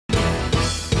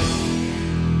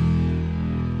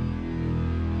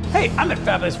Hey, I'm at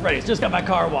Fabulous Freddy's, just got my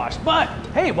car washed. But,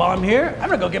 hey, while I'm here, I'm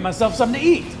gonna go get myself something to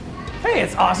eat. Hey,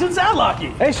 it's Austin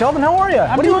Szatlocky. Hey, Sheldon, how are you?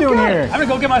 What are you doing here? I'm gonna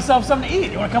go get myself something to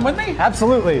eat. You wanna come with me?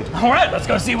 Absolutely. All right, let's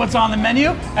go see what's on the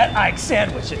menu at Ike's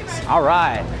Sandwiches. All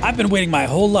right. I've been waiting my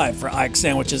whole life for Ike's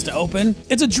Sandwiches to open.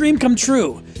 It's a dream come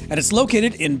true, and it's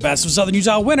located in Best of Southern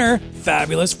Utah winner,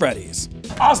 Fabulous Freddy's.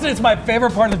 Austin, it's my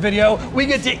favorite part of the video. We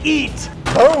get to eat.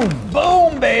 Boom.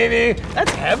 Boom, baby.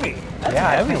 That's heavy. That's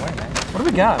heavy. What do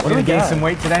we got? What do we gain got? some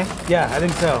weight today? Yeah, I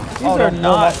think so.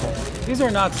 These are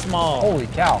not small. Holy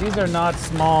cow. These are not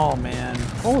small, man.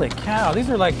 Holy cow. These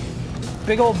are like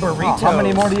big old burritos. How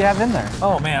many more do you have in there?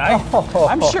 Oh man,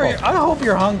 I'm sure. I hope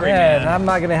you're hungry, man. man. I'm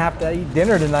not gonna have to eat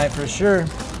dinner tonight for sure.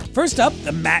 First up,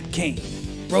 the Matt Cain.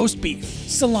 Roast beef,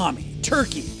 salami,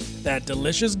 turkey, that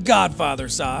delicious Godfather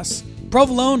sauce,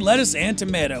 provolone, lettuce, and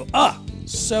tomato.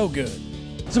 So good.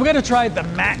 So we gotta try the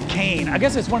Matt Cain. I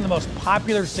guess it's one of the most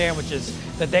popular sandwiches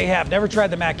that they have. Never tried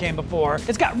the Matt Cain before.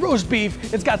 It's got roast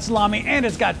beef, it's got salami, and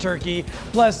it's got turkey,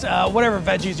 plus whatever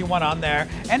veggies you want on there.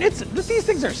 And these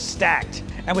things are stacked.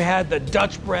 And we had the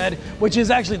Dutch bread, which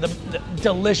is actually the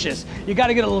delicious. You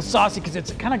gotta get a little saucy because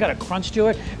it's kind of got a crunch to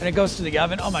it, and it goes to the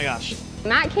oven. Oh my gosh.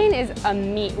 Matt Cain is a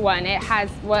meat one. It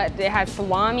has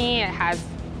salami, it has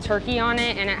turkey on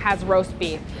it, and it has roast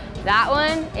beef. That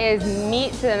one is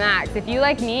meat to the max. If you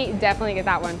like meat, definitely get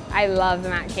that one. I love the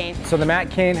Matt Cain. So the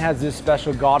Matt Cain has this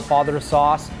special Godfather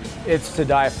sauce. It's to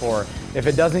die for. If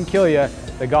it doesn't kill you,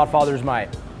 the Godfathers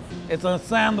might. It's a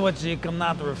sandwich you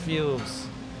cannot refuse.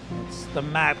 It's the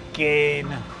Matt Cain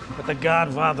with the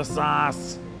Godfather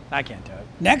sauce. I can't do it.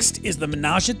 Next is the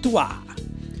Menage a Trois.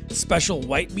 Special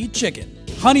white meat chicken,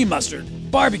 honey mustard,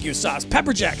 barbecue sauce,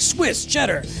 pepper jack, Swiss,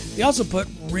 cheddar. They also put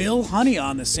real honey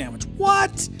on this sandwich.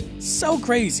 What? So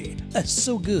crazy. That's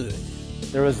so good.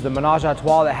 There was the Menage a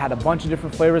Trois that had a bunch of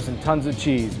different flavors and tons of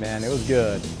cheese, man. It was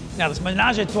good. Now this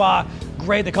Menage a Trois,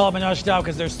 great. They call it Menage a Trois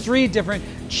because there's 3 different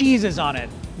cheeses on it.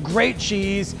 Great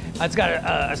cheese. It's got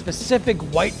a specific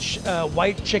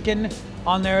white chicken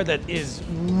on there that is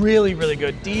really, really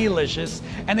good, delicious.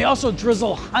 And they also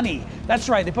drizzle honey. That's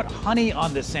right, they put honey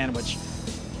on this sandwich.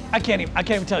 I can't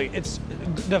even tell you.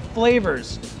 The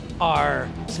flavors are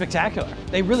spectacular.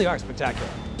 They really are spectacular.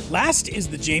 Last is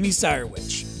the Jamie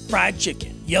Sirewich. Fried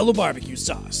chicken, yellow barbecue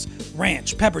sauce,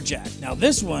 ranch, pepper jack. Now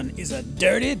this one is a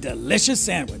dirty, delicious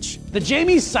sandwich. The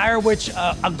Jamie Sirewich,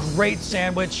 a great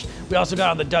sandwich. We also got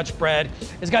on the Dutch bread.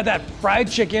 It's got that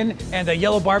fried chicken and the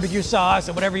yellow barbecue sauce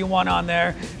and whatever you want on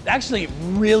there. Actually,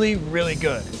 really, really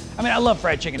good. I mean, I love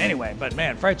fried chicken anyway, but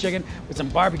man, fried chicken with some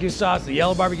barbecue sauce, the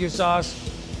yellow barbecue sauce.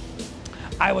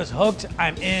 I was hooked,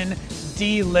 I'm in,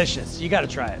 delicious. You gotta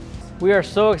try it. We are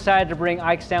so excited to bring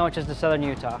Ike's Sandwiches to Southern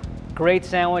Utah. Great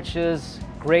sandwiches,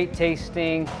 great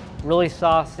tasting, really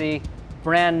saucy,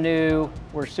 brand new.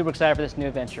 We're super excited for this new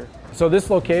adventure. So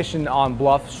this location on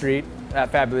Bluff Street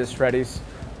at Fabulous Freddy's,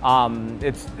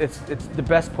 it's the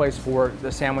best place for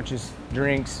the sandwiches,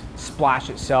 drinks,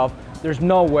 splash itself. There's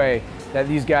no way that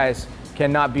these guys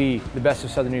cannot be the best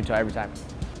of Southern Utah every time.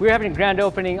 We're having a grand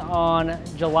opening on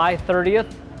July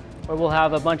 30th, where we'll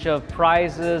have a bunch of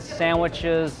prizes,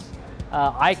 sandwiches.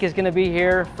 Ike is gonna be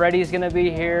here, Freddy's gonna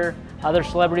be here, other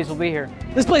celebrities will be here.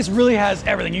 This place really has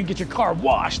everything. You can get your car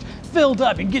washed, filled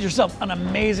up, you can get yourself an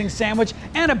amazing sandwich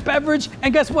and a beverage,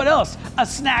 and guess what else? A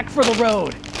snack for the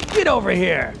road. Get over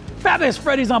here. Fabulous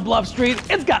Freddy's on Bluff Street,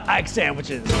 it's got Ike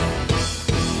Sandwiches.